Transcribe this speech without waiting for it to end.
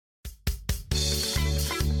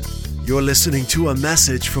You're listening to a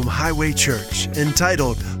message from Highway Church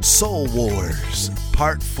entitled Soul Wars,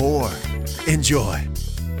 Part 4. Enjoy.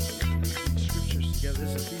 Scriptures together.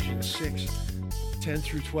 This is Ephesians 6, 10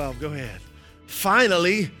 through 12. Go ahead.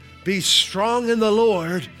 Finally, be strong in the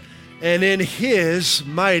Lord and in His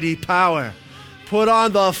mighty power. Put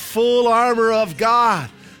on the full armor of God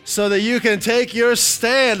so that you can take your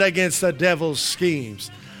stand against the devil's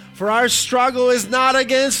schemes. For our struggle is not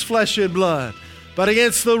against flesh and blood, but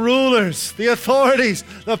against the rulers, the authorities,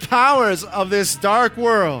 the powers of this dark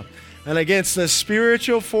world, and against the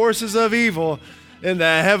spiritual forces of evil in the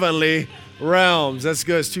heavenly realms. That's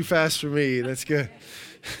good. It's too fast for me. That's good.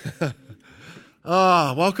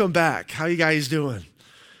 Welcome back. How you guys doing?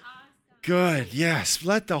 Good. Yes.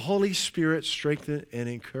 Let the Holy Spirit strengthen and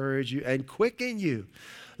encourage you and quicken you.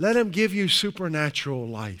 Let Him give you supernatural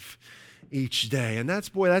life each day. And that's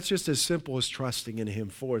just as simple as trusting in Him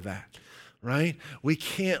for that. Right? We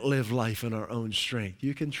can't live life in our own strength.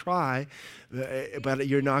 You can try, but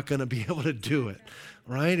you're not going to be able to do it.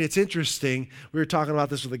 Right? It's interesting. We were talking about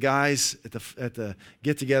this with the guys at the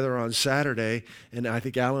get-together on Saturday, and I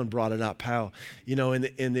think Alan brought it up, how,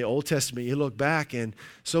 in the Old Testament, you look back, and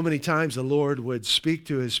so many times the Lord would speak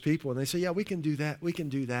to His people, and they say, yeah, we can do that, we can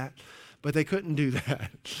do that. But they couldn't do that.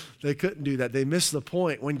 They couldn't do that. They missed the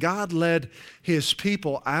point. When God led His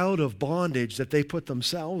people out of bondage that they put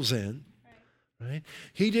themselves in, right?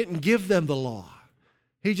 He didn't give them the law.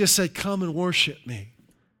 He just said, come and worship me.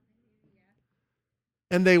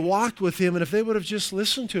 And they walked with Him, and if they would have just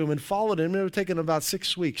listened to Him and followed Him, it would have taken about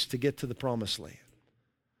 6 weeks to get to the promised land.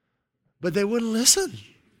 But they wouldn't listen.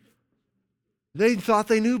 They thought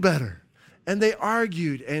they knew better. And they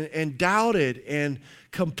argued and doubted and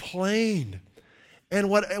complained. And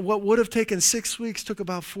what would have taken 6 weeks took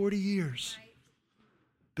about 40 years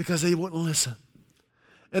because they wouldn't listen.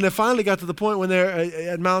 And it finally got to the point when they're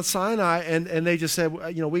at Mount Sinai and they just said,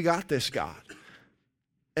 we got this, God.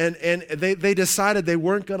 And they decided they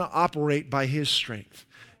weren't going to operate by His strength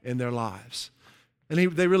in their lives. And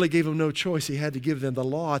they really gave Him no choice. He had to give them the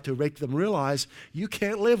law to make them realize, you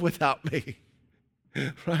can't live without me.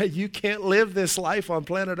 Right? You can't live this life on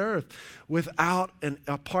planet Earth without and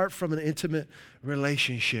apart from an intimate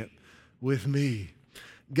relationship with me.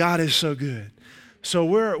 God is so good. So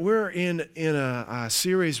we're in a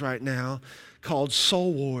series right now called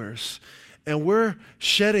Soul Wars, and we're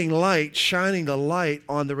shining the light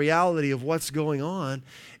on the reality of what's going on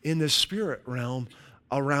in the spirit realm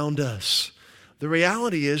around us. The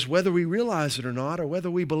reality is, whether we realize it or not, or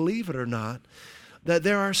whether we believe it or not, that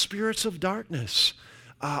there are spirits of darkness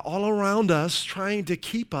all around us trying to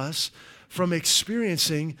keep us from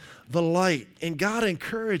experiencing the light. And God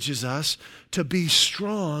encourages us to be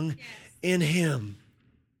strong in Him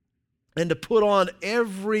and to put on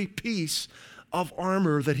every piece of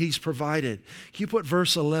armor that He's provided. Can you put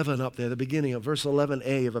verse 11 up there, the beginning of verse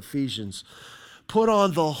 11a of Ephesians? Put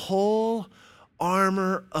on the whole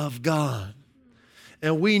armor of God.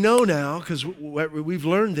 And we know now, because we've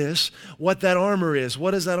learned this, what that armor is.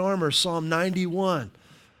 What is that armor? Psalm 91.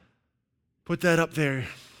 Put that up there.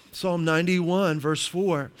 Psalm 91, verse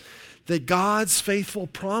 4. That God's faithful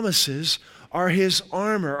promises are His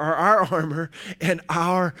armor, are our armor and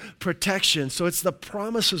our protection. So it's the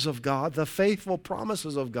promises of God, the faithful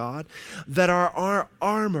promises of God, that are our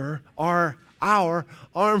armor, are our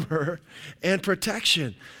armor and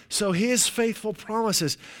protection. So His faithful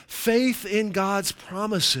promises, faith in God's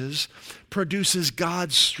promises produces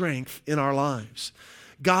God's strength in our lives.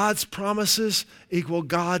 God's promises equal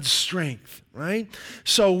God's strength, right?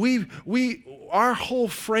 So our whole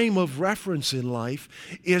frame of reference in life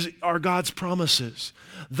are God's promises.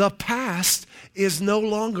 The past is no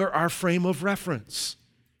longer our frame of reference.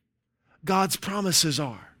 God's promises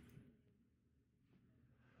are.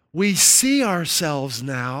 We see ourselves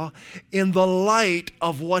now in the light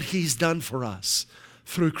of what He's done for us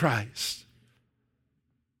through Christ.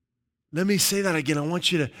 Let me say that again. I want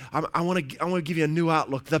to give you a new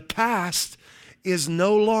outlook. The past is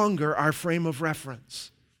no longer our frame of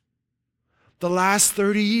reference. The last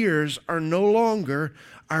 30 years are no longer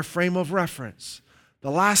our frame of reference.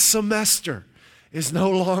 The last semester is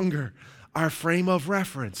no longer our frame of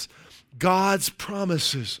reference. God's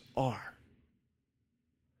promises are.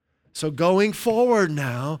 So going forward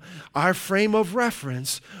now, our frame of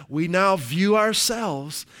reference, we now view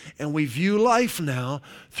ourselves and we view life now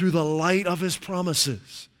through the light of His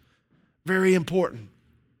promises. Very important.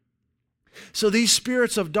 So these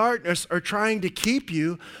spirits of darkness are trying to keep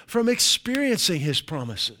you from experiencing His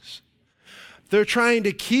promises. They're trying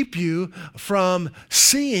to keep you from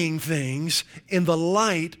seeing things in the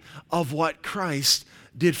light of what Christ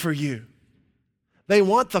did for you. They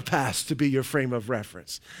want the past to be your frame of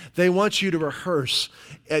reference. They want you to rehearse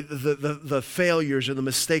the failures or the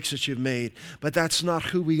mistakes that you've made. But that's not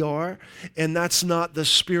who we are, and that's not the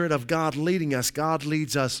Spirit of God leading us. God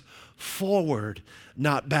leads us forward,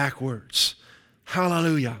 not backwards.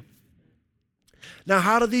 Hallelujah. Now,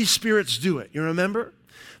 how do these spirits do it? You remember?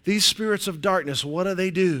 These spirits of darkness, what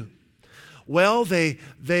do? Well, they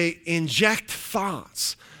inject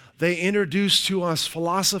thoughts. They introduce to us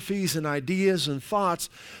philosophies and ideas and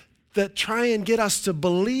thoughts that try and get us to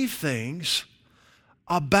believe things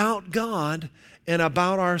about God and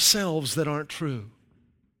about ourselves that aren't true.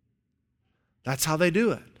 That's how they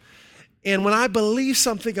do it. And when I believe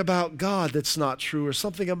something about God that's not true, or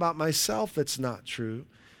something about myself that's not true,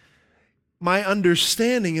 my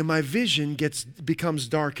understanding and my vision becomes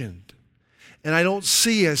darkened. And I don't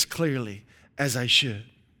see as clearly as I should.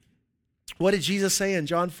 What did Jesus say in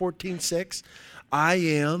John 14:6? I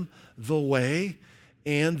am the way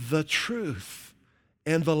and the truth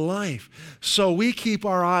and the life. So we keep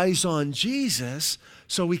our eyes on Jesus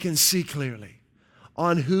so we can see clearly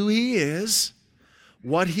on who He is,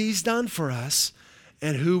 what He's done for us,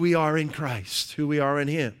 and who we are in Christ, who we are in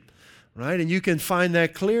Him. Right? And you can find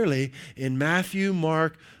that clearly in Matthew,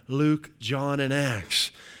 Mark, Luke, John, and Acts.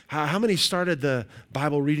 How many started the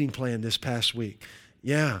Bible reading plan this past week?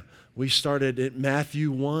 Yeah. We started at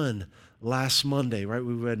Matthew 1 last Monday, right?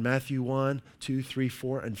 We read Matthew 1, 2, 3,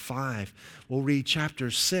 4, and 5. We'll read chapter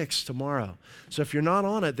 6 tomorrow. So if you're not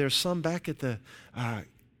on it, there's some back at the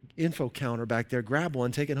info counter back there. Grab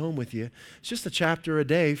one, take it home with you. It's just a chapter a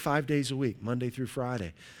day, 5 days a week, Monday through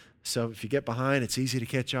Friday. So if you get behind, it's easy to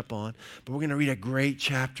catch up on. But we're going to read a great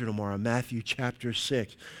chapter tomorrow, Matthew chapter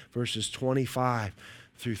 6, verses 25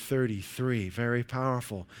 through 33. Very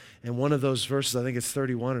powerful. And one of those verses, I think it's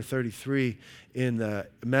 31 or 33 in the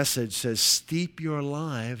Message, says, steep your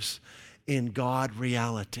lives in God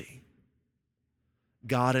reality.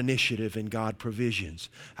 God initiative and God provisions.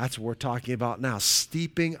 That's what we're talking about now.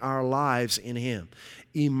 Steeping our lives in Him.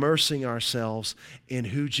 Immersing ourselves in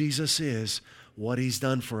who Jesus is, what He's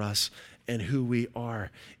done for us, and who we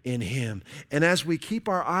are in Him. And as we keep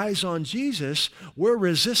our eyes on Jesus, we're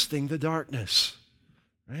resisting the darkness.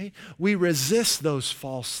 Right? We resist those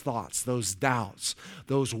false thoughts, those doubts,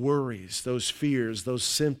 those worries, those fears, those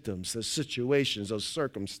symptoms, those situations, those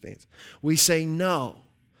circumstances. We say no,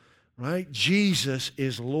 right? Jesus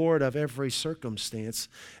is Lord of every circumstance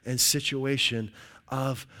and situation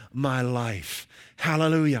of my life.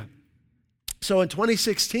 Hallelujah. So in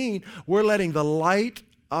 2016, we're letting the light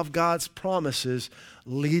of God's promises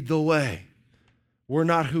lead the way. We're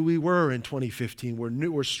not who we were in 2015.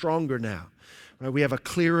 We're stronger now. Right? We have a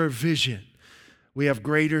clearer vision. We have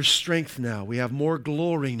greater strength now. We have more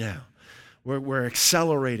glory now. We're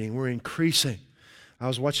accelerating. We're increasing. I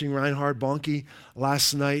was watching Reinhard Bonnke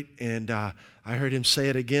last night, and I heard him say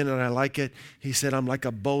it again, and I like it. He said, I'm like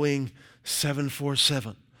a Boeing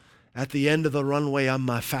 747. At the end of the runway, I'm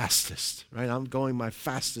my fastest, right? I'm going my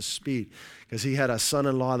fastest speed. Because he had a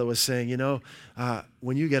son-in-law that was saying,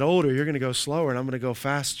 when you get older, you're going to go slower, and I'm going to go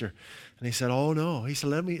faster. And he said, oh, no. He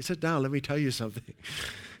said, let me sit down. Let me tell you something.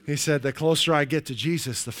 He said, the closer I get to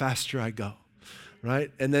Jesus, the faster I go,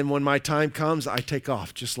 right? And then when my time comes, I take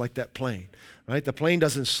off, just like that plane, right? The plane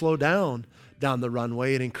doesn't slow down the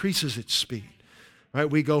runway. It increases its speed, right?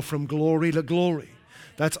 We go from glory to glory.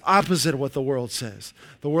 That's opposite of what the world says.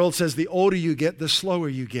 The world says the older you get, the slower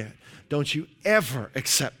you get. Don't you ever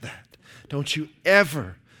accept that. Don't you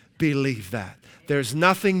ever believe that. There's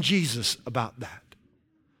nothing Jesus about that.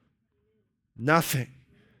 Nothing.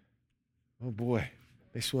 Oh boy,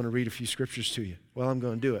 I just want to read a few scriptures to you. Well, I'm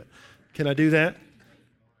going to do it. Can I do that?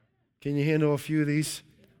 Can you handle a few of these?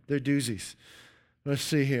 They're doozies. Let's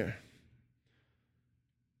see here.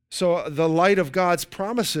 So the light of God's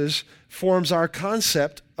promises forms our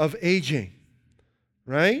concept of aging,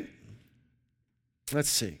 right? Let's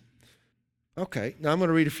see. Okay, now I'm going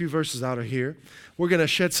to read a few verses out of here. We're going to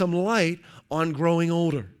shed some light on growing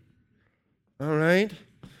older. All right?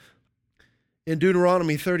 In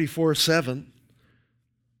Deuteronomy 34:7,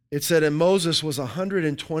 it said, and Moses was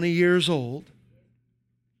 120 years old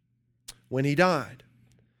when he died.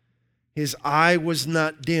 His eye was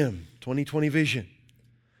not dim, 20/20 vision,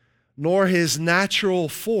 nor his natural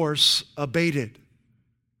force abated.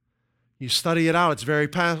 You study it out, it's very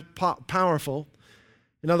powerful.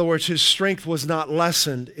 In other words, his strength was not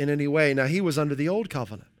lessened in any way. Now, he was under the old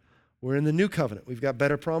covenant. We're in the new covenant. We've got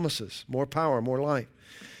better promises, more power, more light.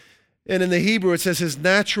 And in the Hebrew, it says his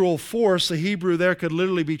natural force, the Hebrew there could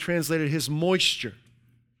literally be translated his moisture,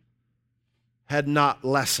 had not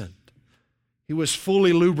lessened. He was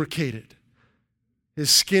fully lubricated. His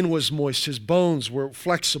skin was moist. His bones were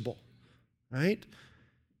flexible, right?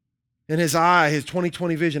 And his eye, his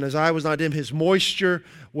 20/20 vision, his eye was not dim. His moisture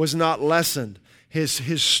was not lessened.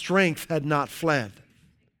 His strength had not fled.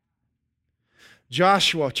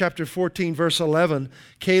 Joshua chapter 14, verse 11,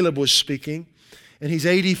 Caleb was speaking, and he's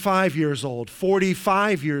 85 years old.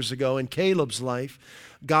 45 years ago in Caleb's life,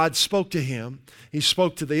 God spoke to him. He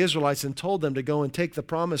spoke to the Israelites and told them to go and take the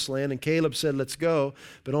promised land. And Caleb said, let's go.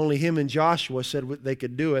 But only him and Joshua said they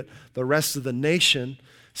could do it. The rest of the nation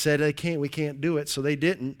said, we can't do it. So they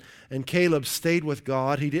didn't. And Caleb stayed with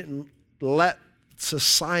God. He didn't let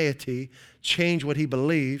society change what he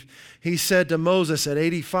believed. He said to Moses at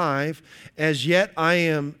 85, as yet I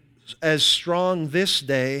am as strong this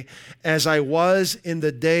day as I was in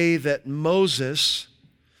the day that Moses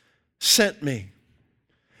sent me.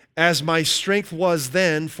 As my strength was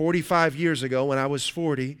then, 45 years ago when I was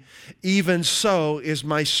 40, even so is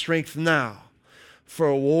my strength now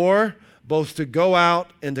for war, both to go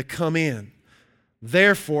out and to come in.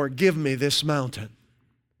 Therefore, give me this mountain.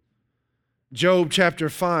 Job chapter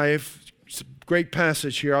 5, it's a great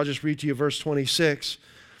passage here. I'll just read to you verse 26.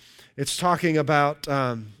 It's talking about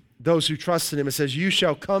those who trust in him. It says, you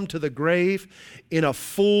shall come to the grave in a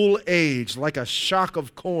full age, like a shock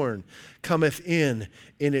of corn cometh in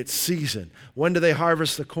its season. When do they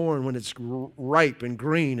harvest the corn? When it's ripe and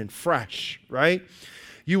green and fresh, right?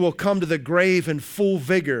 You will come to the grave in full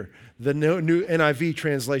vigor, the new NIV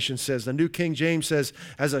translation says. The New King James says,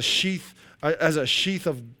 as a sheath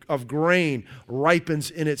of grain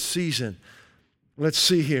ripens in its season. Let's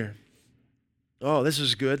see here. Oh, this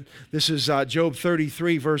is good. This is Job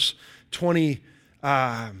 33, verse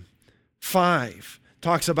 25.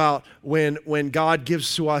 Talks about when God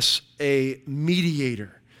gives to us a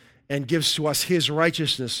mediator and gives to us his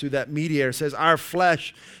righteousness through that mediator. It says, our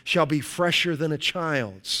flesh shall be fresher than a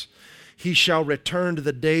child's. He shall return to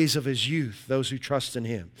the days of his youth, those who trust in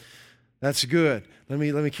him. That's good. Let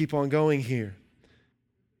me keep on going here.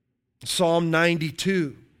 Psalm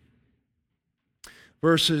 92,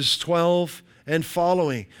 verses 12 and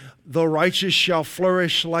following. The righteous shall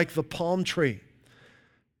flourish like the palm tree.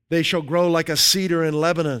 They shall grow like a cedar in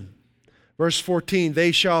Lebanon. Verse 14,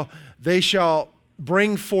 they shall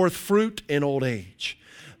bring forth fruit in old age.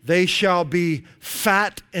 They shall be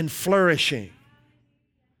fat and flourishing.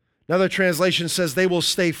 Another translation says they will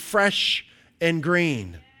stay fresh and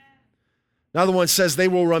green. Another one says they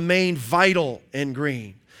will remain vital and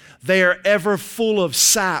green. They are ever full of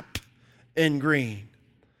sap and green.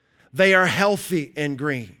 They are healthy and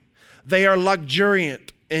green. They are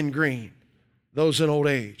luxuriant and green, those in old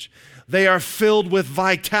age. They are filled with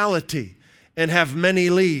vitality and have many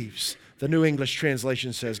leaves, the New English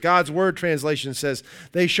translation says. God's Word translation says,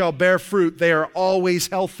 they shall bear fruit. They are always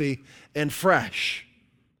healthy and fresh.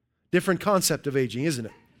 Different concept of aging, isn't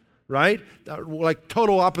it? Right? Like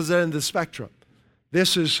total opposite end of the spectrum.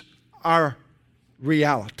 This is our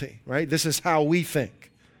reality, right? This is how we think.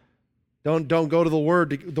 Don't go to the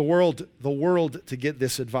world to get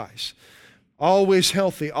this advice. Always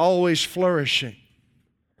healthy, always flourishing.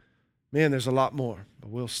 Man, there's a lot more,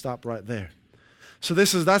 but we'll stop right there. So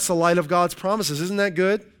that's the light of God's promises. Isn't that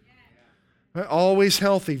good? Right? Always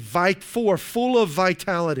healthy, full of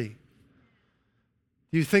vitality.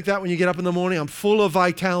 Do you think that when you get up in the morning? I'm full of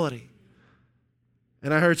vitality.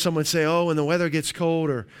 And I heard someone say, oh, when the weather gets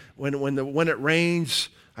cold or when it rains,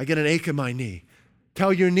 I get an ache in my knee.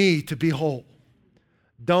 Tell your knee to be whole.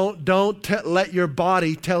 Don't let your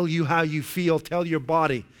body tell you how you feel. Tell your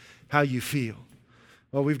body how you feel.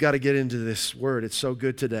 Well, we've got to get into this word. It's so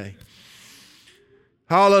good today.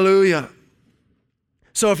 Hallelujah.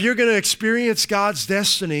 So if you're going to experience God's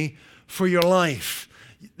destiny for your life,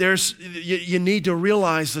 you need to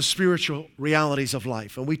realize the spiritual realities of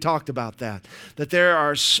life. And we talked about that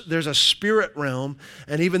there's a spirit realm,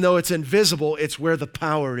 and even though it's invisible, it's where the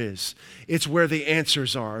power is. It's where the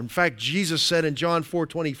answers are. In fact, Jesus said in John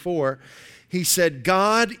 4:24, he said,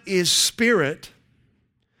 God is spirit,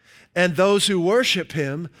 and those who worship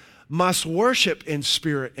him must worship in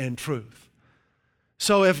spirit and truth.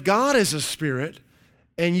 So if God is a spirit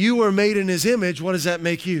and you were made in his image, what does that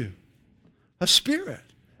make you? A spirit.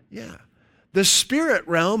 Yeah. The spirit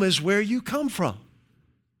realm is where you come from.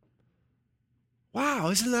 Wow,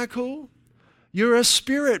 isn't that cool? You're a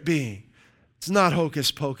spirit being. It's not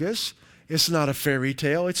hocus pocus. It's not a fairy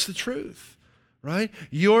tale. It's the truth, right?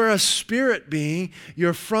 You're a spirit being.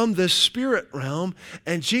 You're from the spirit realm.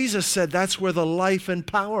 And Jesus said that's where the life and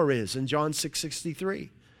power is in John 6:63.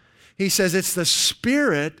 He says it's the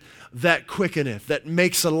spirit that quickeneth, that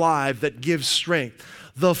makes alive, that gives strength.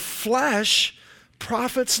 The flesh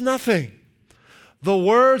profits nothing. The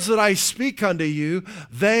words that I speak unto you,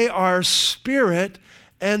 they are spirit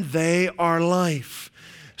and they are life.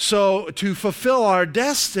 So to fulfill our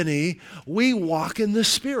destiny, we walk in the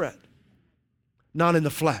Spirit, not in the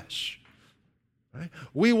flesh. Right?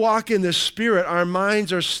 We walk in the Spirit. Our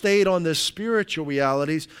minds are stayed on the spiritual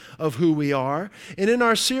realities of who we are. And in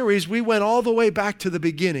our series, we went all the way back to the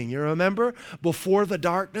beginning. You remember? Before the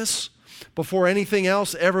darkness, before anything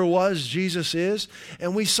else ever was, Jesus is.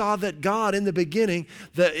 And we saw that God in the beginning,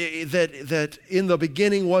 that in the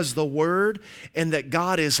beginning was the Word, and that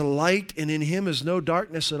God is light, and in Him is no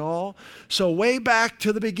darkness at all. So way back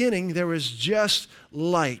to the beginning, there was just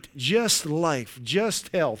light, just life,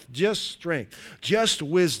 just health, just strength, just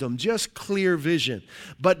wisdom, just clear vision.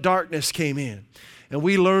 But darkness came in. And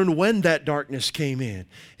we learned when that darkness came in.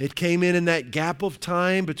 It came in that gap of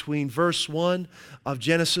time between verse 1 of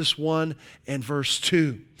Genesis 1 and verse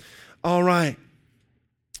 2. All right.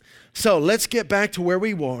 So let's get back to where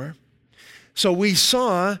we were. So we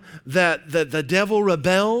saw that the devil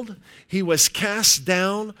rebelled. He was cast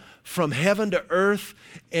down from heaven to earth,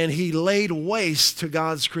 and he laid waste to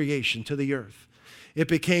God's creation, to the earth. It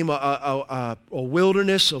became a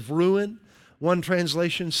wilderness of ruin. One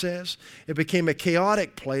translation says it became a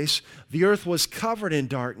chaotic place. The earth was covered in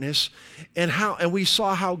darkness, and we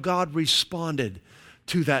saw how God responded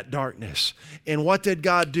to that darkness. And what did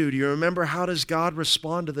God do? Do you remember, how does God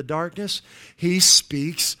respond to the darkness? He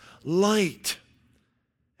speaks light.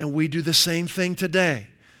 And we do the same thing today.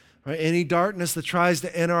 Right? Any darkness that tries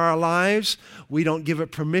to enter our lives, we don't give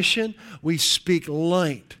it permission. We speak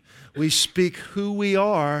light. We speak who we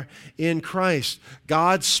are in Christ.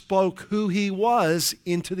 God spoke who He was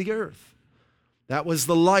into the earth. That was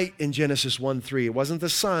the light in Genesis 1:3. It wasn't the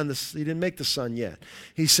sun. He didn't make the sun yet.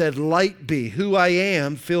 He said, light be. Who I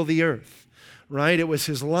am, fill the earth. Right? It was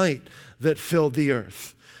His light that filled the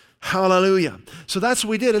earth. Hallelujah. So that's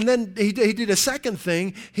what we did. And then he did a second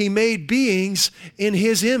thing. He made beings in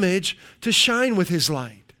His image to shine with His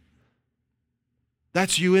light.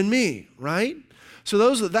 That's you and me, right? So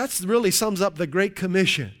that's really sums up the Great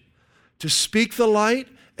Commission, to speak the light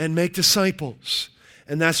and make disciples.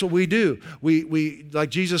 And that's what we do. We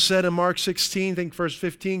like Jesus said in Mark 16, I think verse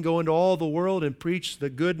 15, go into all the world and preach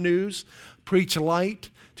the good news, preach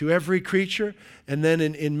light to every creature. And then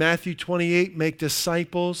in Matthew 28, make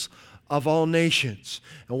disciples of all nations.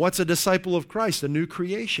 And what's a disciple of Christ? A new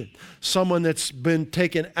creation. Someone that's been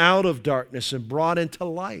taken out of darkness and brought into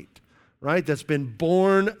light, right? That's been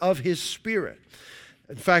born of His Spirit.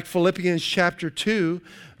 In fact, Philippians chapter 2,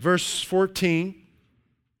 verse 14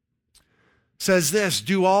 says this,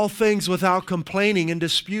 do all things without complaining and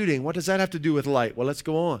disputing. What does that have to do with light? Well, let's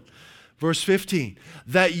go on. Verse 15,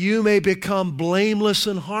 that you may become blameless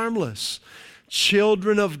and harmless,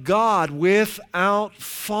 children of God without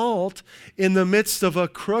fault in the midst of a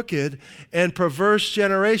crooked and perverse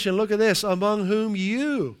generation. Look at this, among whom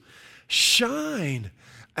you shine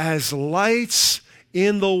as lights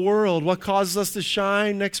in the world. What causes us to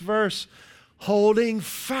shine? Next verse. Holding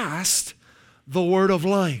fast the word of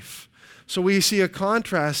life. So we see a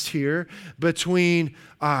contrast here between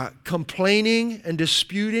complaining and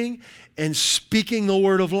disputing and speaking the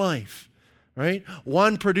word of life. Right?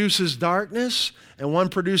 One produces darkness and one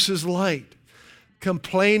produces light.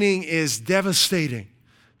 Complaining is devastating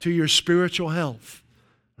to your spiritual health.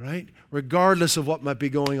 Right? Regardless of what might be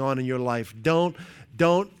going on in your life. Don't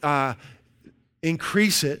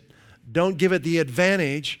increase it. Don't give it the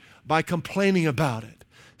advantage by complaining about it.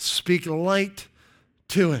 Speak light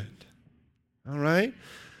to it. All right?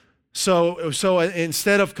 So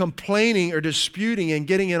instead of complaining or disputing and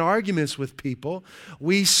getting in arguments with people,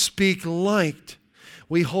 we speak light.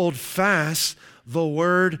 We hold fast the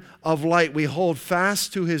word of light. We hold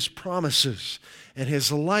fast to His promises. And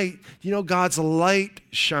His light, God's light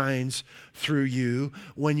shines through you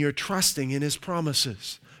when you're trusting in His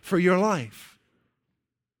promises for your life.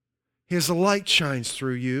 His light shines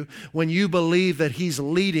through you when you believe that He's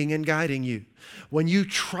leading and guiding you. When you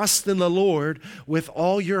trust in the Lord with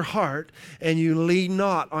all your heart and you lean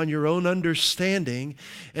not on your own understanding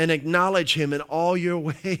and acknowledge Him in all your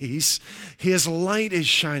ways, His light is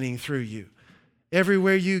shining through you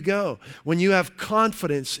everywhere you go. When you have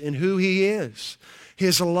confidence in who He is,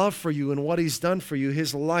 His love for you and what He's done for you,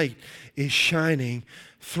 His light is shining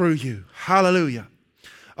through you. Hallelujah.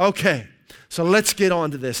 Okay. So let's get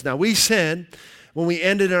on to this. Now, we said when we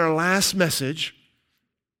ended our last message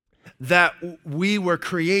that we were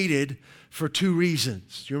created for two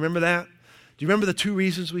reasons. Do you remember that? Do you remember the two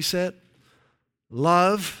reasons we said?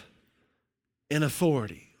 Love and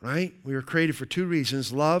authority, right? We were created for two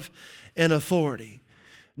reasons, love and authority.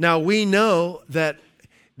 Now, we know that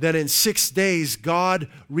that in 6 days God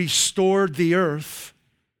restored the earth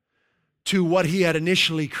to what he had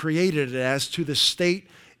initially created it as, to the state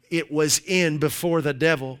it was in before the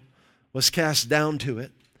devil was cast down to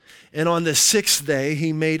it. And on the 6th day,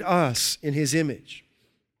 he made us in his image.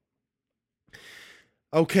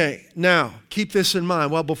 Okay, now, keep this in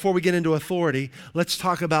mind. Well, before we get into authority, let's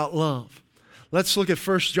talk about love. Let's look at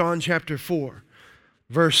 1 John chapter 4,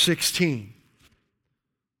 verse 16.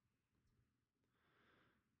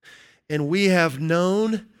 And we have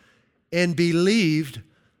known and believed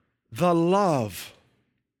the love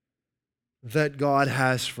that God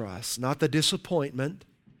has for us. Not the disappointment,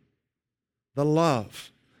 the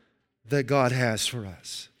love that God has for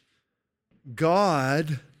us.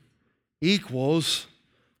 God equals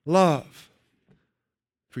love.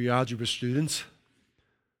 For your algebra students,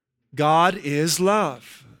 God is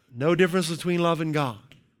love. No difference between love and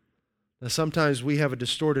God. Now, sometimes we have a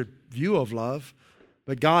distorted view of love,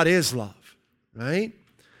 but God is love, right?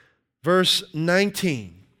 Verse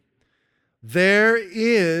 19. There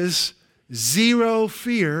is zero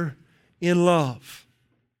fear in love.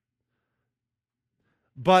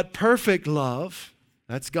 But perfect love,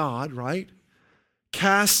 that's God, right,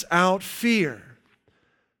 casts out fear,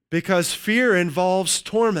 because fear involves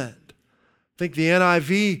torment. I think the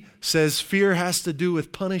NIV says fear has to do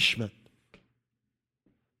with punishment.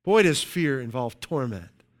 Boy, does fear involve torment.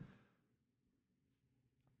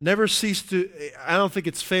 Never cease to, I don't think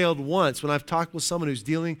it's failed once. When I've talked with someone who's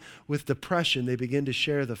dealing with depression, they begin to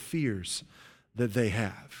share the fears that they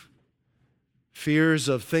have. Fears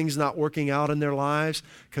of things not working out in their lives,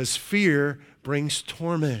 because fear brings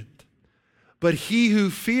torment. But he who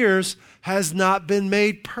fears has not been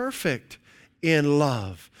made perfect in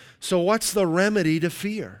love. So what's the remedy to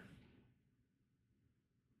fear?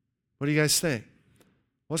 What do you guys think?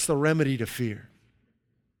 What's the remedy to fear?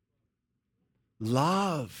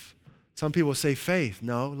 Love. Some people say faith.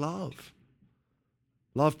 No, love.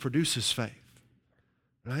 Love produces faith,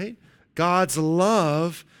 right? God's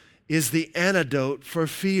love is the antidote for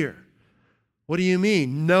fear. What do you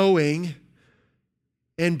mean? Knowing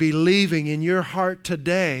and believing in your heart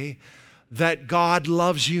today that God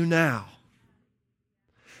loves you now,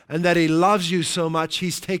 and that he loves you so much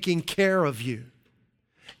he's taking care of you.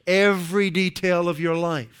 Every detail of your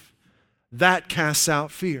life. That casts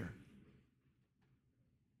out fear.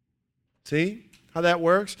 See how that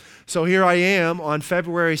works? So here I am on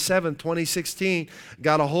February 7th, 2016.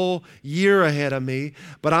 Got a whole year ahead of me,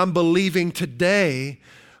 but I'm believing today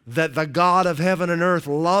that the God of heaven and earth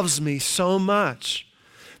loves me so much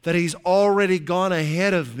that he's already gone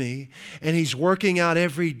ahead of me and he's working out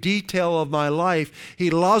every detail of my life. He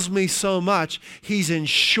loves me so much, he's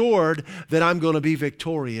ensured that I'm going to be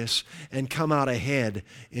victorious and come out ahead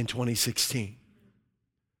in 2016.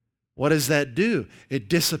 What does that do? It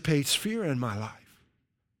dissipates fear in my life.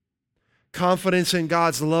 Confidence in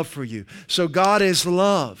God's love for you. So God is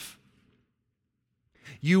love.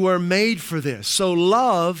 You are made for this. So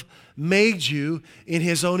love made you in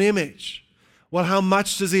his own image. Well, how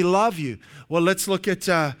much does he love you? Well, let's look at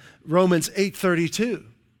Romans 8:32.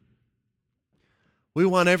 We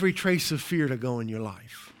want every trace of fear to go in your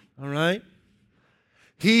life, all right?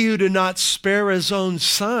 He who did not spare his own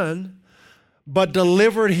son, but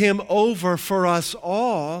delivered him over for us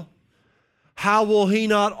all, how will he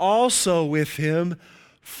not also with him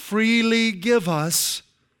freely give us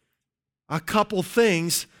a couple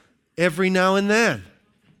things every now and then?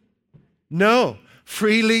 No.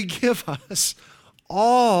 Freely give us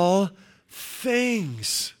all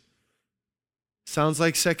things. Sounds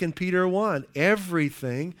like 2 Peter 1.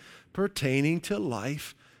 Everything pertaining to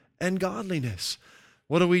life and godliness.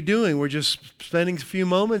 What are we doing? We're just spending a few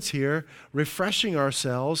moments here refreshing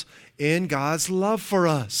ourselves in God's love for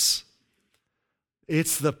us.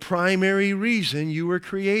 It's the primary reason you were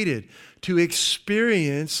created, to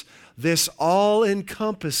experience this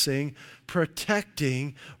all-encompassing,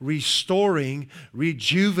 protecting, restoring,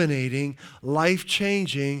 rejuvenating,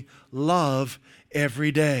 life-changing love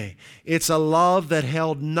every day. It's a love that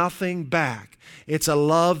held nothing back. It's a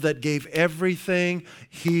love that gave everything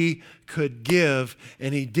he could give,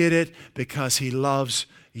 and he did it because he loves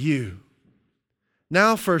you.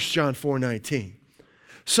 Now 1 John 4:19.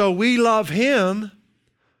 So we love him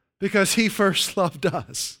because he first loved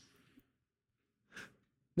us.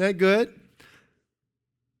 Isn't that good?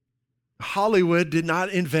 Hollywood did not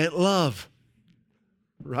invent love,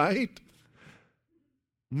 right?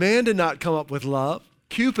 Man did not come up with love.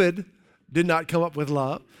 Cupid did not come up with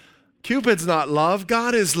love. Cupid's not love.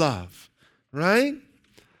 God is love, right?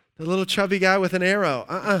 The little chubby guy with an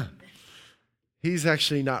arrow. He's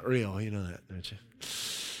actually not real. You know that, don't you?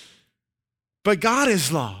 But God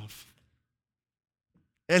is love.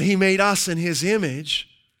 And he made us in his image.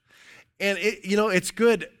 And it's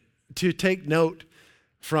good to take note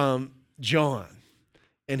from John.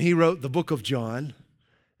 And he wrote the book of John.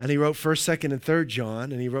 And he wrote 1st, 2nd, and 3rd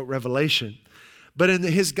John. And he wrote Revelation. But in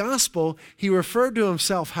his gospel, he referred to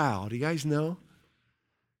himself how? Do you guys know?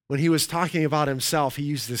 When he was talking about himself, he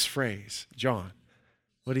used this phrase, John.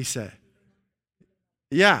 What did he say?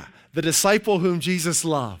 Yeah, the disciple whom Jesus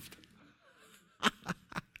loved.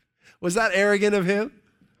 Was that arrogant of him?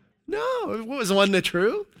 No, wasn't it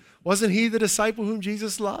true? Wasn't he the disciple whom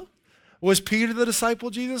Jesus loved? Was Peter the disciple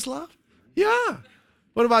Jesus loved? Yeah.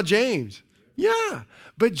 What about James? Yeah.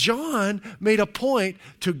 But John made a point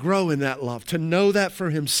to grow in that love, to know that for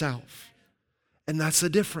himself. And that's the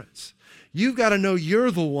difference. You've got to know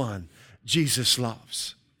you're the one Jesus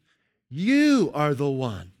loves. You are the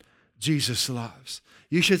one Jesus loves.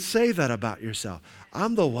 You should say that about yourself.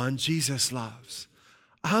 I'm the one Jesus loves.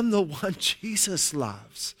 I'm the one Jesus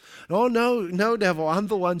loves. Oh, no, devil, I'm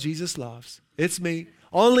the one Jesus loves. It's me.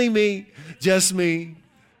 Only me. Just me.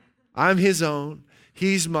 I'm his own.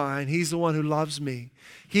 He's mine. He's the one who loves me.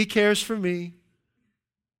 He cares for me.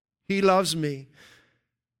 He loves me.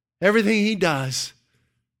 Everything he does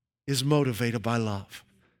is motivated by love.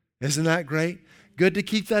 Isn't that great? Good to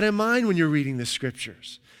keep that in mind when you're reading the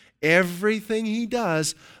scriptures. Everything he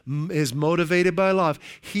does is motivated by love.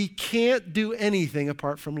 He can't do anything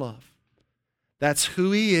apart from love. That's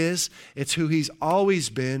who he is. It's who he's always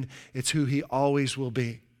been. It's who he always will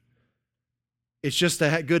be. It's just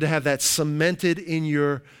good to have that cemented in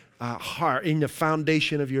your heart, in the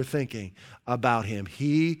foundation of your thinking about him.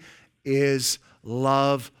 He is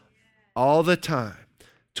love all the time,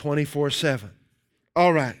 24/7.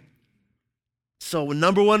 All right. So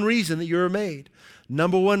number one reason that you're made,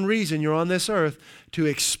 number one reason you're on this earth, to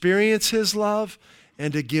experience his love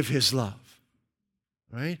and to give his love.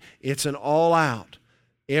 Right? It's an all-out,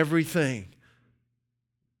 everything,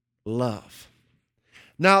 love.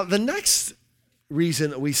 Now, the next reason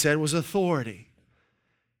that we said was authority.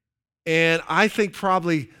 And I think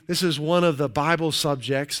probably this is one of the Bible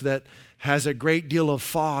subjects that has a great deal of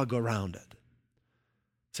fog around it.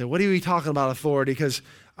 So what are we talking about authority? Because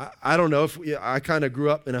I don't know if I kind of grew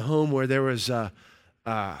up in a home where there was there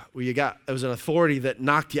was an authority that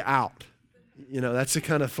knocked you out. That's the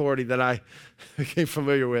kind of authority that I became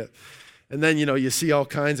familiar with. And then, you see all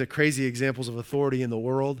kinds of crazy examples of authority in the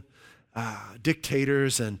world,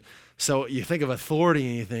 dictators. And so you think of authority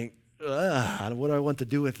and you think, what do I want to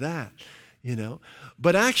do with that?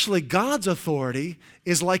 But actually God's authority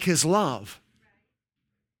is like his love.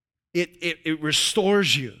 It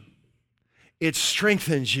restores you. It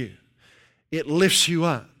strengthens you. It lifts you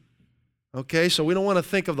up. Okay, so we don't want to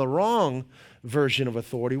think of the wrong version of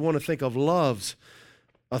authority. We want to think of love's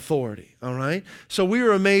authority, all right? So we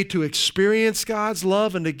were made to experience God's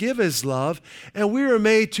love and to give his love, and we were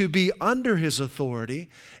made to be under his authority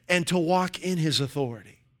and to walk in his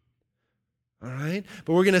authority. All right?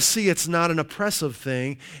 But we're going to see it's not an oppressive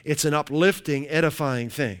thing. It's an uplifting, edifying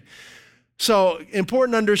thing. So,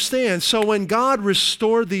 important to understand. So when God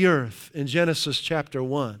restored the earth in Genesis chapter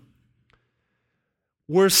 1,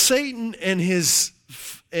 were Satan and his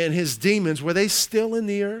demons, were they still in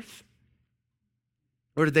the earth?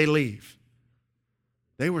 Or did they leave?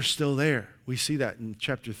 They were still there. We see that in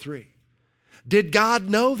chapter 3. Did God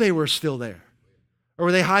know they were still there? Or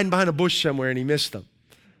were they hiding behind a bush somewhere and he missed them?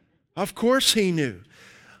 Of course he knew.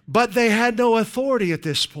 But they had no authority at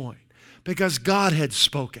this point because God had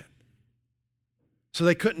spoken. So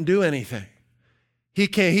they couldn't do anything. He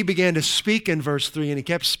began to speak in verse 3, and he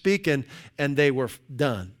kept speaking, and they were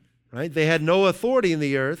done. Right? They had no authority in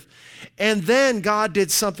the earth. And then God did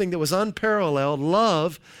something that was unparalleled.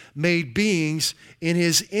 Love made beings in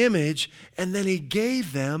his image, and then he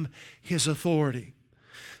gave them his authority.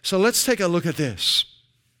 So let's take a look at this.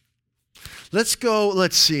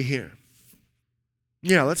 Let's see here.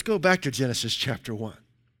 Yeah, let's go back to Genesis chapter 1.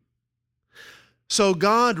 So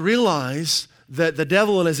God realized that the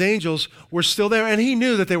devil and his angels were still there, and he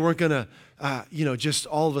knew that they weren't going to, just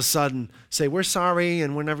all of a sudden say, we're sorry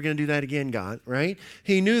and we're never going to do that again, God, right?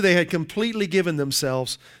 He knew they had completely given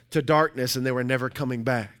themselves to darkness and they were never coming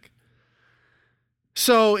back.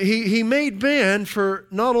 So he made man for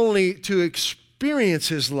not only to experience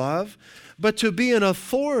his love, but to be an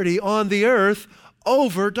authority on the earth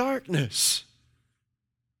over darkness.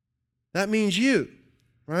 That means you,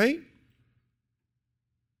 right?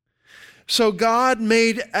 So God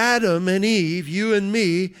made Adam and Eve, you and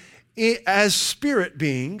me, as spirit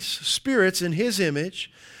beings, spirits in his image.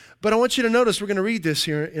 But I want you to notice, we're going to read this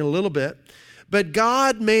here in a little bit. But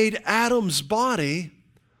God made Adam's body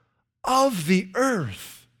of the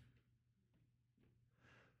earth.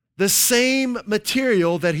 The same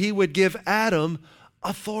material that he would give Adam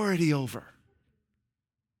authority over.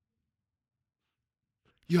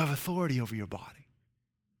 You have authority over your body.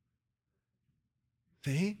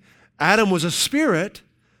 See? Adam was a spirit,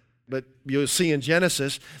 but you'll see in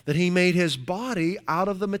Genesis that he made his body out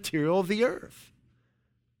of the material of the earth.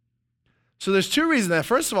 So there's two reasons that.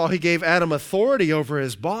 First of all, he gave Adam authority over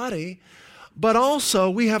his body, but also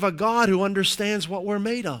we have a God who understands what we're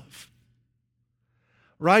made of.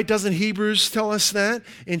 Right? Doesn't Hebrews tell us that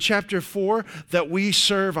in chapter 4 that we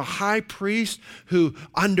serve a high priest who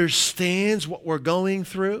understands what we're going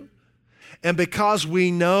through? And because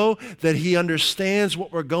we know that he understands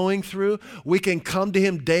what we're going through, we can come to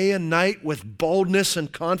him day and night with boldness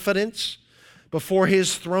and confidence before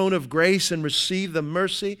his throne of grace and receive the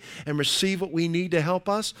mercy and receive what we need to help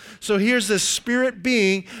us. So here's this spirit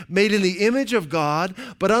being made in the image of God,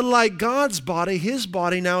 but unlike God's body, his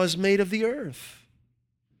body now is made of the earth.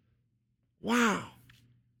 Wow.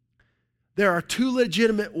 There are two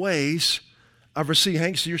legitimate ways of receiving.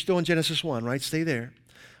 Hank, so you're still in Genesis 1, right? Stay there.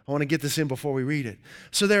 I want to get this in before we read it.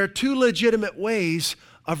 So there are two legitimate ways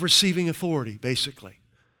of receiving authority, basically.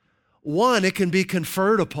 One, it can be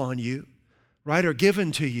conferred upon you, right, or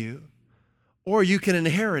given to you, or you can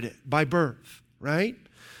inherit it by birth, right?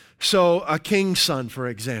 So a king's son, for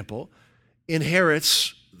example,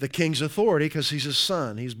 inherits the king's authority because he's his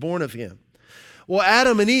son. He's born of him. Well,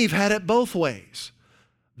 Adam and Eve had it both ways.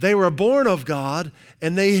 They were born of God,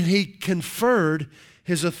 and he conferred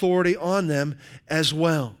his authority on them as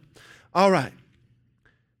well. All right.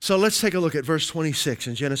 So let's take a look at verse 26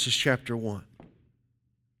 in Genesis chapter 1.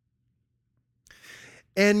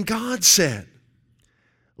 And God said,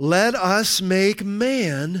 "Let us make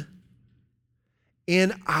man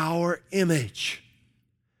in our image,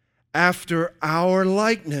 after our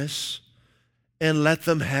likeness, and let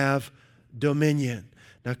them have dominion."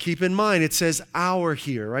 Now keep in mind, it says our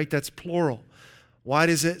here, right? That's plural. Why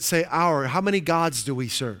does it say our? How many gods do we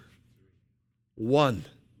serve? One.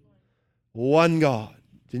 One God.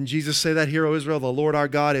 Didn't Jesus say that, Hear, O Israel? The Lord our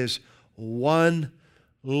God is one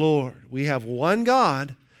Lord. We have one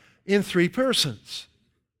God in three persons.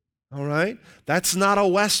 All right? That's not a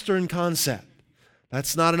Western concept.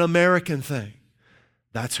 That's not an American thing.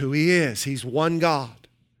 That's who he is. He's one God.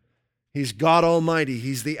 He's God Almighty.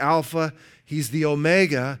 He's the Alpha. He's the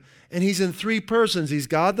Omega. And he's in three persons. He's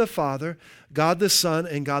God the Father, God the Son,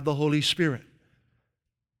 and God the Holy Spirit.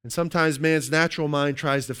 And sometimes man's natural mind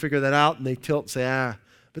tries to figure that out, and they tilt and say,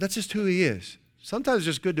 but that's just who he is. Sometimes it's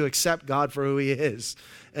just good to accept God for who he is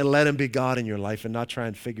and let him be God in your life and not try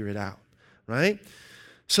and figure it out, right?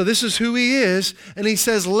 So this is who he is, and he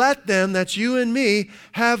says, let them, that's you and me,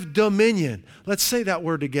 have dominion. Let's say that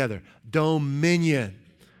word together, dominion.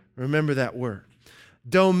 Remember that word.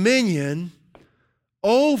 Dominion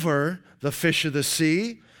over the fish of the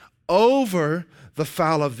sea, over the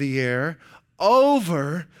fowl of the air,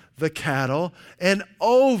 over the cattle, and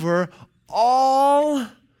over all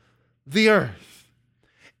the earth,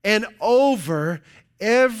 and over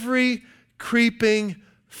every creeping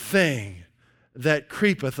thing that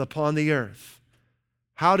creepeth upon the earth.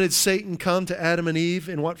 How did Satan come to Adam and Eve?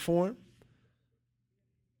 In what form?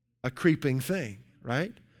 A creeping thing,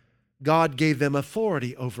 right? God gave them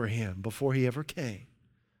authority over him before he ever came,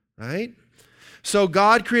 right? So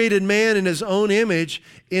God created man in his own image.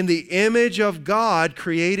 In the image of God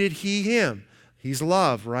created he him. He's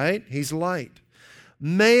love, right? He's light.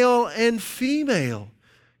 Male and female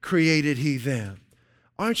created he them.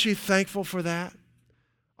 Aren't you thankful for that?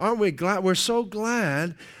 Aren't we glad? We're so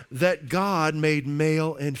glad that God made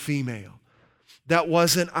male and female. That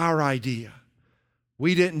wasn't our idea.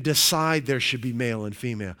 We didn't decide there should be male and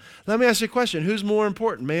female. Let me ask you a question. Who's more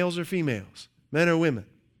important, males or females? Men or women?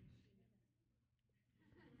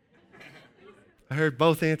 I heard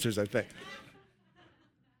both answers, I think.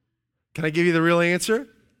 Can I give you the real answer?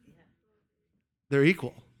 They're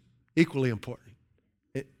equally important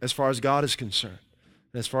as far as God is concerned,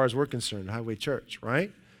 and as far as we're concerned, Highway Church,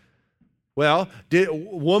 right? Well,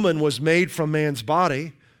 woman was made from man's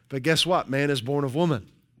body, but guess what? Man is born of woman,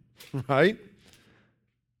 right?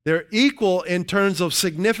 They're equal in terms of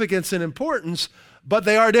significance and importance, but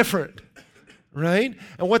they are different, right?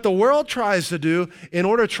 And what the world tries to do in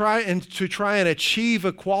order to try and achieve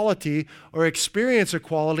equality or experience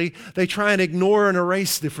equality, they try and ignore and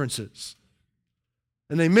erase differences.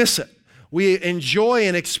 And they miss it. We enjoy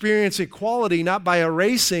and experience equality not by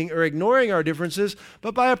erasing or ignoring our differences,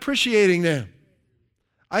 but by appreciating them.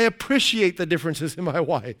 I appreciate the differences in my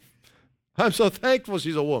wife. I'm so thankful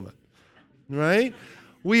she's a woman, right?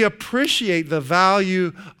 We appreciate the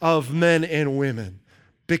value of men and women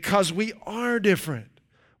because we are different.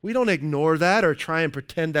 We don't ignore that or try and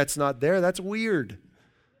pretend that's not there. That's weird.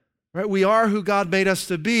 Right? We are who God made us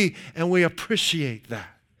to be, and we appreciate that.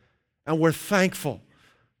 And we're thankful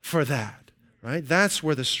for that. Right? That's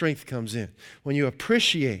where the strength comes in. When you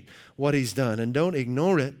appreciate what he's done and don't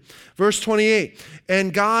ignore it. Verse 28,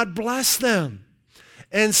 and God blessed them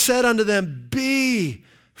and said unto them, be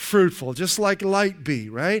fruitful, just like light be,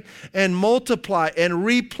 right? And multiply and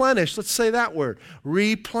replenish. Let's say that word.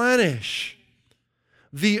 Replenish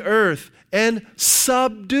the earth and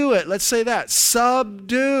subdue it. Let's say that.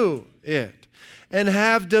 Subdue it. And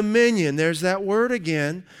have dominion. There's that word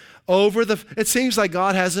again. It seems like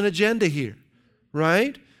God has an agenda here,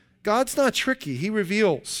 right? God's not tricky. He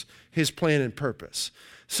reveals his plan and purpose.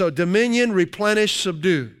 So dominion, replenish,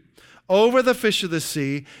 subdue. Over the fish of the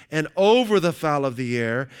sea, and over the fowl of the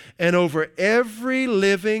air, and over every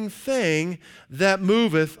living thing that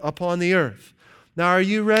moveth upon the earth. Now, are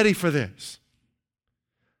you ready for this?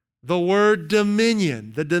 The word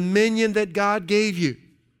dominion, the dominion that God gave you.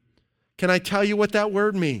 Can I tell you what that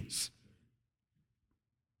word means?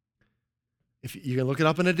 If you can look it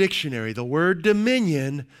up in a dictionary, the word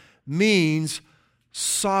dominion means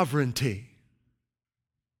sovereignty.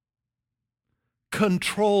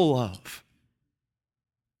 Control of.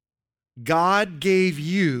 God gave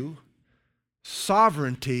you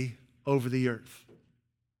sovereignty over the earth.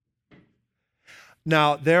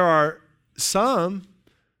 Now, there are some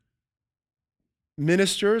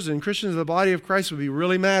ministers and Christians of the body of Christ would be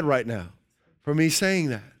really mad right now for me saying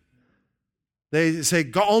that. They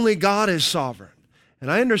say only God is sovereign.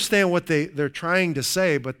 And I understand what they're trying to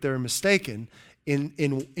say, but they're mistaken in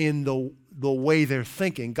the way they're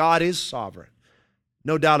thinking. God is sovereign.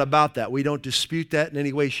 No doubt about that. We don't dispute that in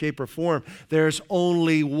any way, shape, or form. There's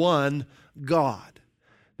only one God.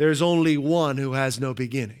 There's only one who has no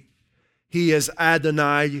beginning. He is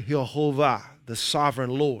Adonai Yehovah, the sovereign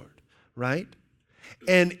Lord, right?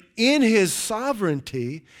 And in his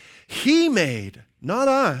sovereignty, he made, not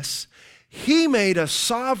us, he made a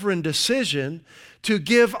sovereign decision to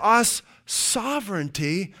give us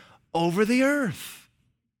sovereignty over the earth.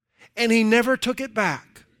 And he never took it back.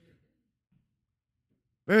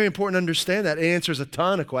 Very important to understand that. It answers a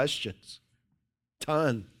ton of questions.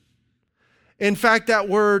 Ton. In fact, that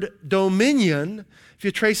word dominion, if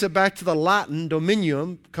you trace it back to the Latin,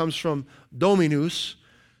 dominium comes from dominus,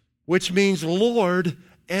 which means Lord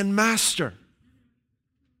and Master.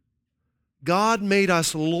 God made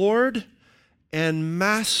us Lord and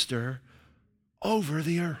Master over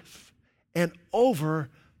the earth and over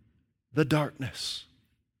the darkness.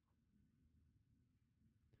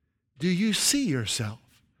 Do you see yourself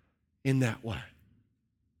in that way?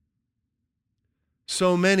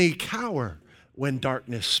 So many cower when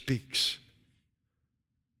darkness speaks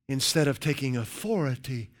instead of taking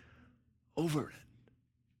authority over it.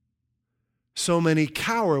 So many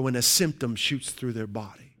cower when a symptom shoots through their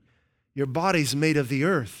body. Your body's made of the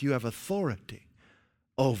earth. You have authority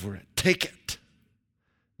over it. Take it.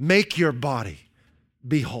 Make your body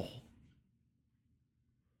be whole.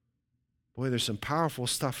 Boy, there's some powerful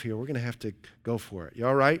stuff here. We're going to have to go for it. You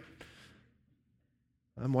all right?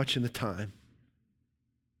 I'm watching the time.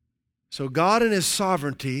 So God in his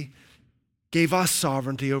sovereignty gave us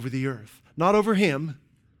sovereignty over the earth. Not over him,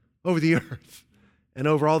 over the earth. And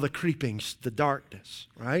over all the creepings, the darkness,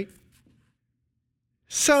 right?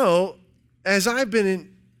 So, as I've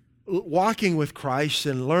been walking with Christ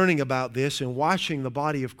and learning about this and watching the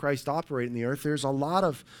body of Christ operate in the earth, there's a lot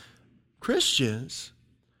of Christians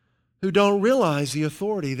who don't realize the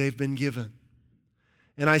authority they've been given.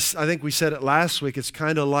 And I think we said it last week, it's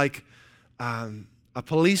kind of like a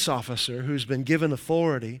police officer who's been given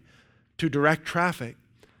authority to direct traffic,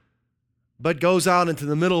 but goes out into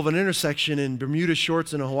the middle of an intersection in Bermuda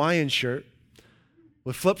shorts and a Hawaiian shirt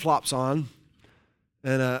with flip-flops on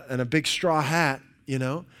and a big straw hat, you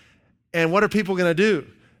know. And what are people going to do?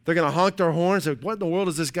 They're going to honk their horns and say, what in the world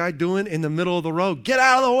is this guy doing in the middle of the road? Get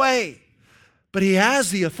out of the way. But he has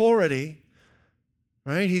the authority,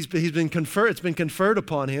 right? He's been conferred. It's been conferred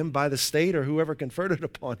upon him by the state or whoever conferred it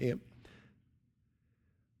upon him.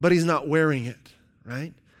 But he's not wearing it,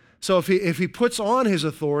 right? So if he puts on his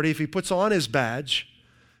authority, if he puts on his badge,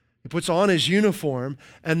 he puts on his uniform,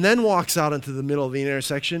 and then walks out into the middle of the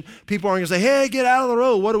intersection, people aren't going to say, hey, get out of the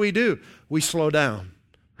road. What do? We slow down,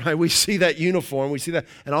 right? We see that uniform, we see that,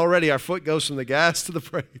 and already our foot goes from the gas to the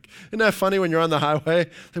brake. Isn't that funny when you're on the highway?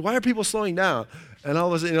 Like, why are people slowing down? And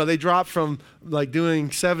all of a sudden, they drop from like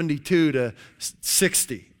doing 72 to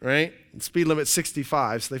 60, right? Speed limit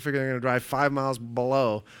 65, so they figure they're going to drive 5 miles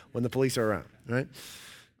below when the police are around, right?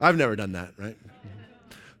 I've never done that, right?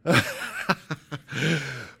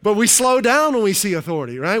 But we slow down when we see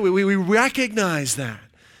authority, right? We recognize that.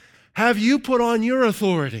 Have you put on your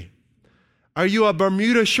authority? Are you a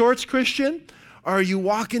Bermuda shorts Christian? Or are you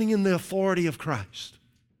walking in the authority of Christ?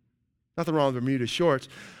 Nothing wrong with Bermuda shorts,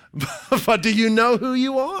 but do you know who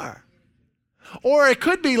you are? Or it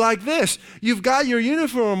could be like this. You've got your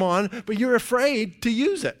uniform on, but you're afraid to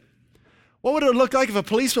use it. What would it look like if a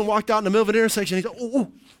policeman walked out in the middle of an intersection and he said,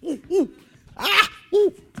 ooh, ooh, ooh, ah,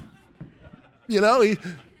 ooh. You know,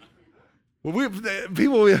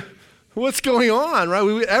 what's going on,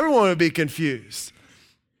 right? Everyone would be confused,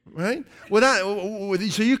 right?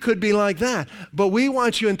 So you could be like that. But we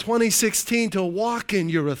want you in 2016 to walk in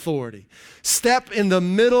your authority. Step in the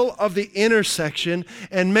middle of the intersection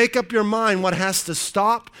and make up your mind what has to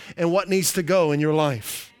stop and what needs to go in your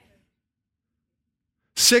life.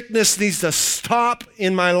 Sickness needs to stop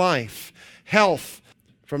in my life. Health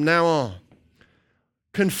from now on.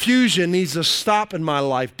 Confusion needs to stop in my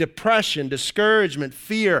life. Depression, discouragement,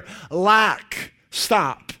 fear, lack,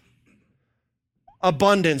 stop.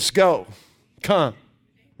 Abundance, go, come,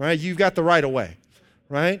 right? You've got the right of way,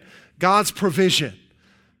 right? God's provision.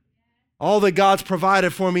 All that God's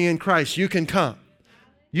provided for me in Christ, you can come.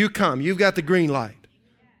 You come. You've got the green light,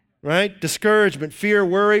 right? Discouragement, fear,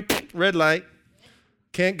 worry, red light.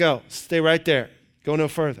 Can't go. Stay right there. Go no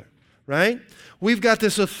further, right? We've got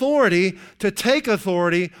this authority to take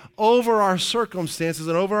authority over our circumstances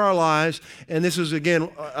and over our lives. And this is, again,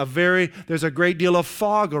 there's a great deal of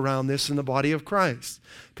fog around this in the body of Christ.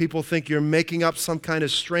 People think you're making up some kind of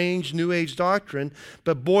strange New Age doctrine,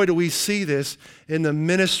 but boy, do we see this in the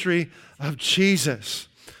ministry of Jesus.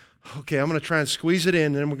 Okay, I'm going to try and squeeze it in,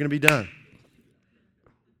 and then we're going to be done.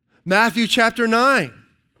 Matthew chapter 9.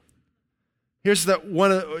 Here's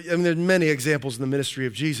there's many examples in the ministry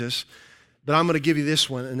of Jesus, but I'm going to give you this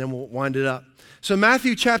one, and then we'll wind it up. So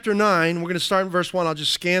Matthew chapter 9, we're going to start in verse 1. I'll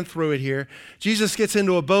just scan through it here. Jesus gets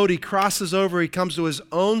into a boat. He crosses over. He comes to his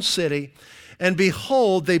own city. And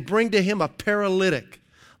behold, they bring to him a paralytic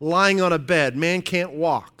lying on a bed. Man can't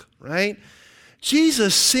walk, right?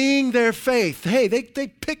 Jesus, seeing their faith, hey, they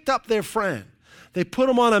picked up their friend. They put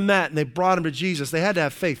him on a mat, and they brought him to Jesus. They had to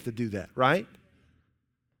have faith to do that, right?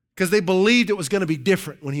 Because they believed it was going to be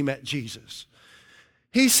different when he met Jesus.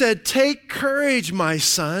 He said, "Take courage, my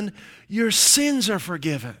son. Your sins are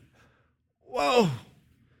forgiven." Whoa.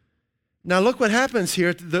 Now look what happens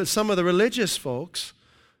here to some of the religious folks.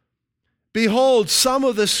 Behold, some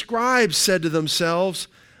of the scribes said to themselves,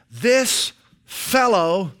 "This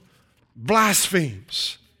fellow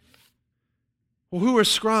blasphemes." Well, who are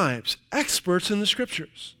scribes? Experts in the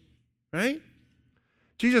scriptures, right?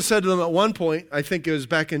 Jesus said to them at one point, I think it was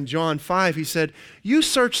back in John 5, he said, "You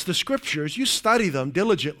search the scriptures, you study them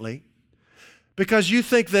diligently, because you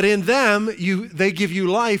think that in them they give you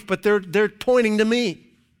life, but they're pointing to me."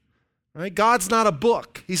 Right? God's not a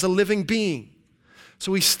book, he's a living being.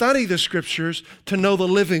 So we study the scriptures to know the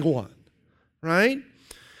living one. Right?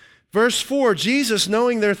 Verse 4, Jesus,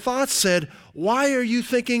 knowing their thoughts, said, "Why are you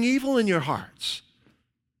thinking evil in your hearts?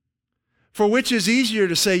 For which is easier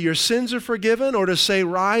to say your sins are forgiven or to say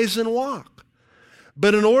rise and walk?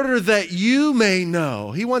 But in order that you may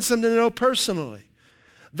know," he wants them to know personally,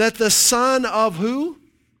 "that the Son of" who?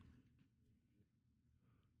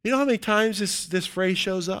 You know how many times this phrase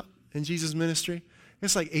shows up in Jesus' ministry?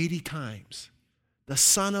 It's like 80 times. The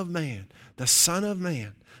Son of Man, the Son of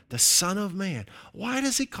Man, the Son of Man. Why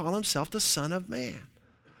does he call himself the Son of Man?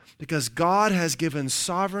 Because God has given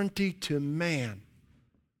sovereignty to man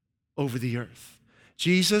over the earth.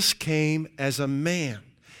 Jesus came as a man.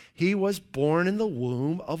 He was born in the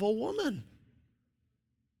womb of a woman.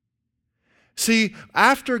 See,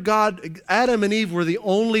 after God, Adam and Eve were the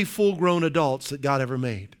only full-grown adults that God ever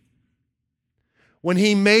made. When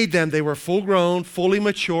he made them, they were full-grown, fully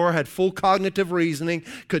mature, had full cognitive reasoning,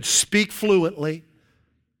 could speak fluently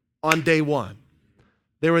on day one.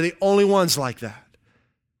 They were the only ones like that.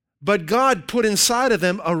 But God put inside of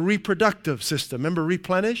them a reproductive system. Remember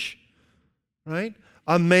replenish? Right?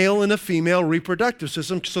 A male and a female reproductive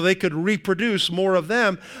system so they could reproduce more of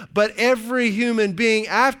them. But every human being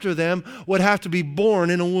after them would have to be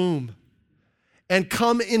born in a womb and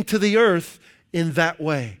come into the earth in that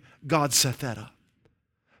way. God set that up.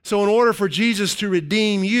 So in order for Jesus to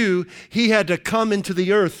redeem you, he had to come into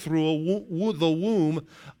the earth through the womb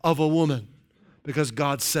of a woman because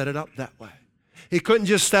God set it up that way. He couldn't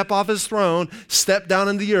just step off his throne, step down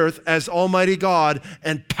in the earth as Almighty God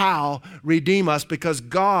and redeem us, because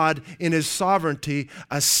God in his sovereignty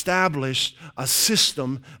established a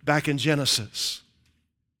system back in Genesis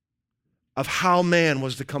of how man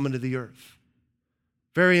was to come into the earth.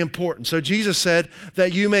 Very important. So Jesus said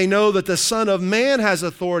that you may know that the Son of Man has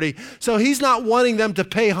authority. So he's not wanting them to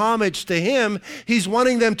pay homage to him. He's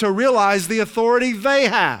wanting them to realize the authority they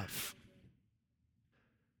have.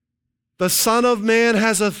 The Son of Man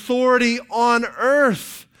has authority on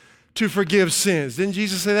earth to forgive sins. Didn't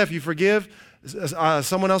Jesus say that? If you forgive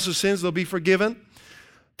someone else's sins, they'll be forgiven.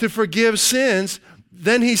 To forgive sins,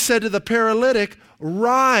 then he said to the paralytic,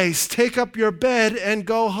 rise, take up your bed and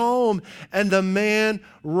go home. And the man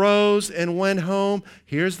rose and went home.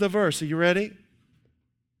 Here's the verse. Are you ready?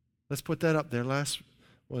 Let's put that up there.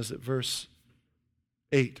 Verse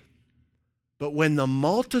 8. But when the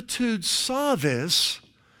multitude saw this,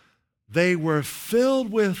 they were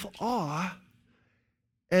filled with awe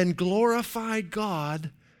and glorified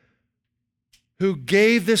God who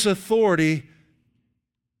gave this authority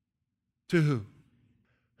to who?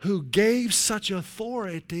 Who gave such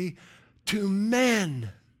authority to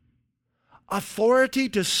men. Authority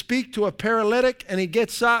to speak to a paralytic and he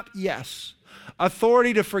gets up? Yes.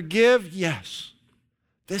 Authority to forgive? Yes.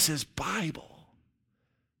 This is Bible.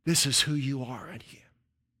 This is who you are in Him.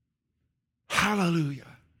 Hallelujah.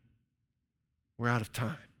 We're out of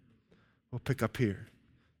time. We'll pick up here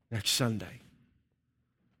next Sunday.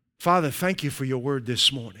 Father, thank you for your word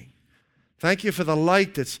this morning. Thank you for the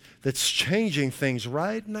light that's changing things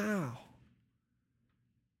right now.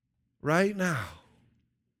 Right now.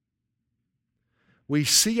 We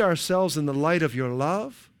see ourselves in the light of your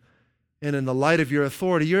love and in the light of your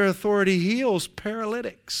authority. Your authority heals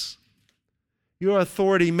paralytics. Your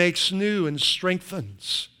authority makes new and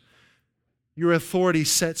strengthens. Your authority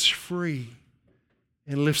sets free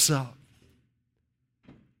and lifts up.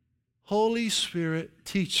 Holy Spirit,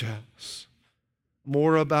 teach us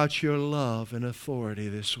more about your love and authority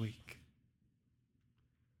this week.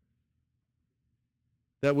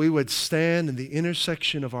 That we would stand in the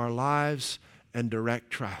intersection of our lives and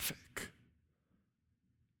direct traffic.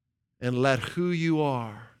 And let who you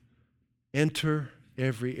are enter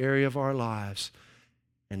every area of our lives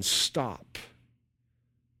and stop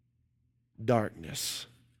darkness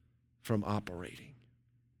from operating.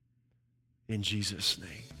 In Jesus' name,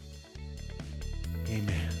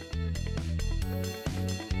 amen.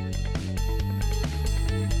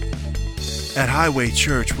 At Highway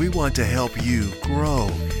Church, we want to help you grow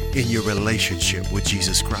in your relationship with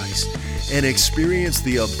Jesus Christ and experience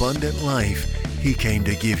the abundant life He came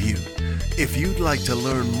to give you. If you'd like to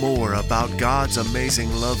learn more about God's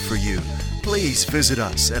amazing love for you, please visit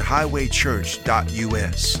us at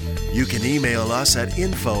highwaychurch.us. You can email us at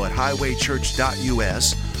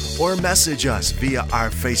info@highwaychurch.us or message us via our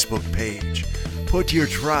Facebook page. Put your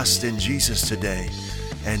trust in Jesus today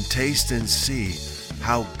and taste and see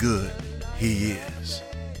how good He is.